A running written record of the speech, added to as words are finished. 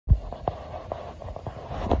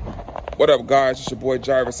What up, guys? It's your boy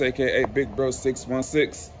Jarvis, aka Big Bro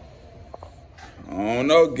 616. I don't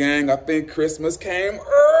know, gang. I think Christmas came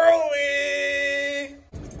early.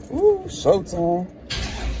 Ooh, showtime.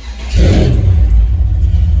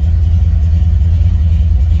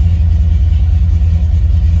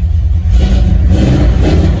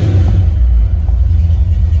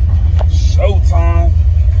 Showtime.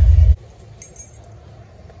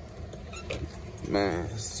 Man,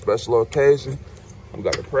 it's a special occasion. We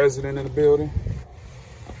got the president in the building.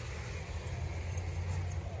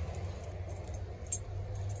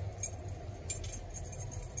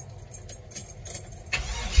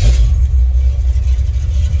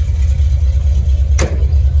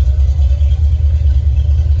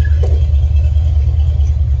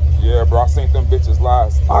 Yeah, bro, I seen them bitches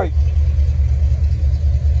last night.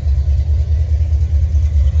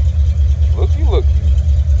 Looky, looky.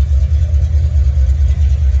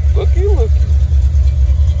 Looky, looky.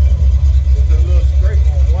 There's a little scrape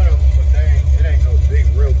on one of them, but it ain't no big,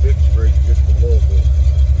 real big scrape, just a little bit.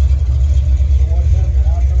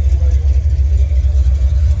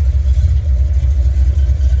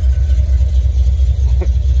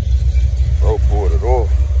 Bro pulled it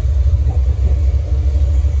off.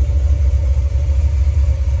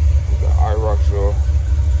 The Irocs, y'all.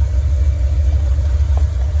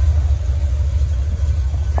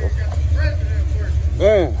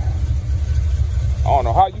 Man, I don't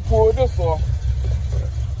know how you pulled this off.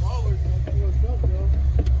 Always gonna pull something, though.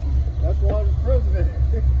 That's why I'm the president.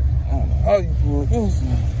 I don't know how you pulled this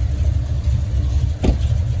off.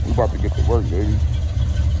 We about to get to work, baby.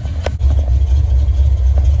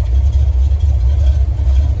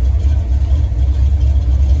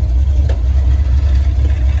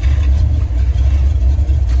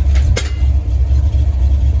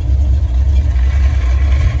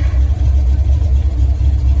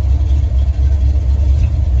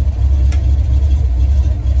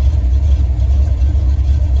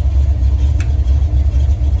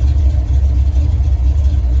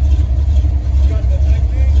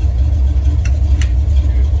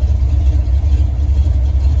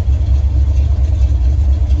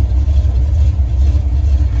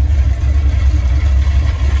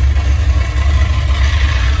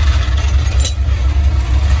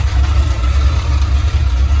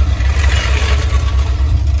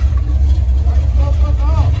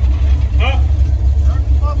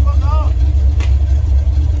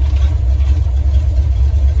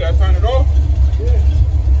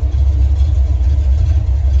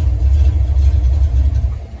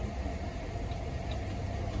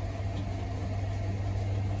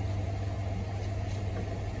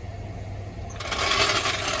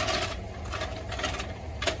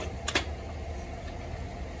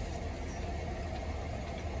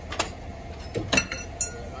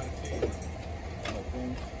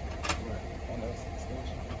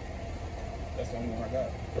 That's the only one I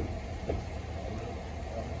got.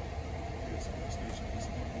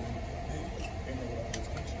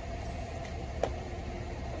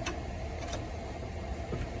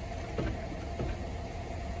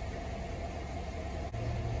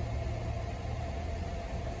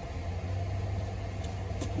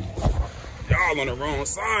 Y'all on the wrong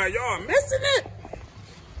side. Y'all missing it.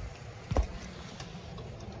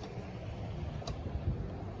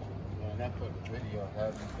 Man, that fucking video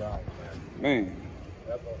has me dying, Man.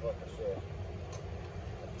 That motherfucker said,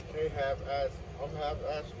 can't have ass, I'm half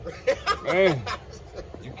ass. Man,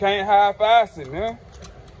 you can't half-ass it, man.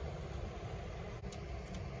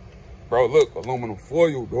 Bro, look, aluminum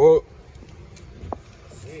foil, dog.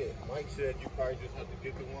 Shit, Mike said you probably just have to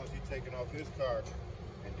get the ones he taking off his car,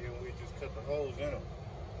 and then we just cut the holes in them.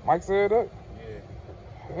 Mike said that?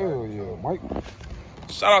 Yeah. Hell yeah, Mike.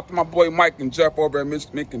 Shout out to my boy Mike and Jeff over at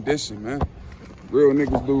Mint Condition, man. Real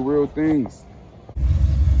niggas do real things.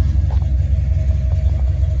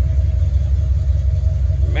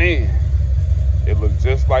 Man, it looks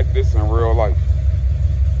just like this in real life.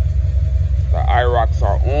 The Irocs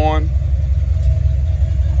are on.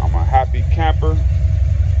 I'm a happy camper.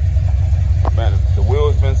 Man, the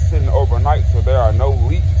wheel's been sitting overnight, so there are no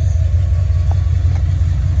leaks.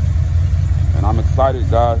 And I'm excited,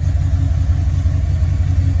 guys.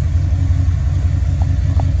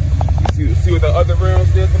 You see what the other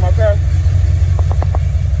rims did to my car?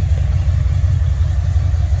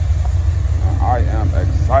 I am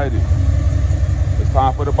excited. It's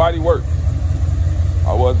time for the body work.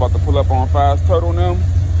 I was about to pull up on Fast Turtle them.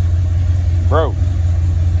 Bro,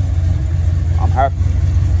 I'm happy.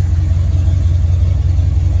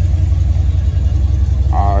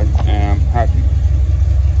 I am happy.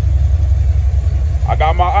 I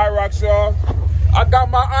got my Irocs, y'all. I got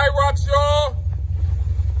my Irocs, y'all.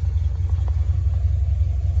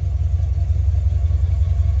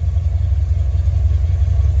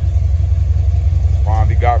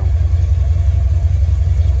 got them.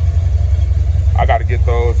 I got to get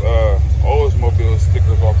those Oldsmobile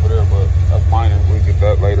stickers off of there, but that's minor. We'll get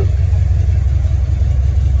that later.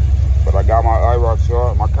 But I got my Irocs,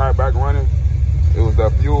 y'all. My car back running. It was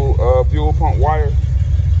that fuel pump wire.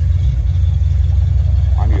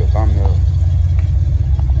 I need a thumbnail.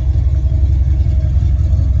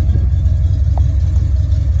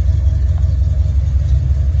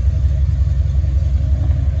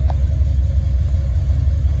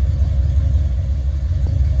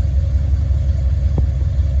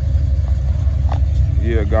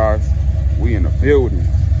 Yeah, guys, we in the building.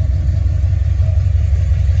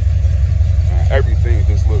 Man, everything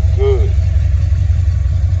just looks good.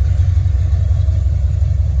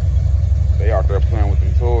 They out there playing with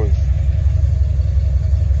them toys.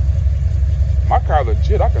 My car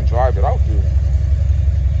legit, I can drive it out there.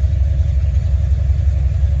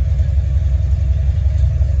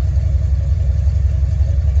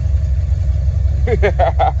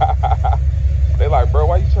 They like, bro,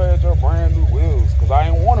 why you charge your brand new wheels? Because I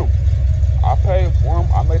ain't want them. I paid for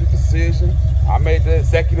them. I made a decision. I made the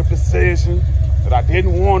executive decision that I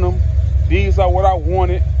didn't want them. These are what I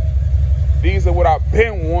wanted. These are what I've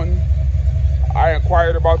been wanting. I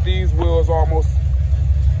inquired about these wheels almost,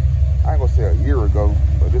 I ain't gonna say a year ago,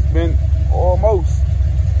 but it's been almost.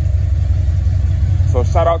 So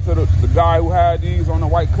shout out to the guy who had these on the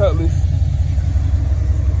white Cutlass.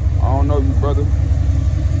 I don't know you, brother.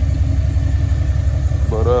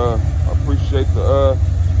 But appreciate the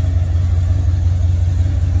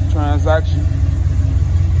transaction.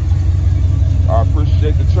 I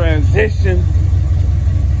appreciate the transition.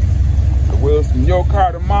 The wheels from your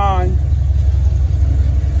car to mine.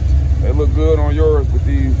 They look good on yours with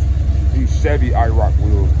these Chevy IROC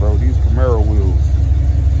wheels, bro. These Camaro wheels.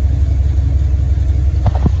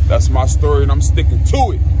 That's my story and I'm sticking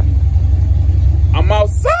to it. I'm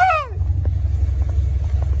outside.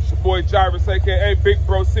 Boy Jarvis, aka Big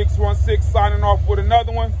Bro 616, signing off with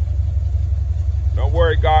another one. Don't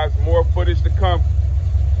worry, guys, more footage to come.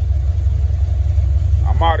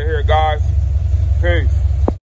 I'm out of here, guys. Peace.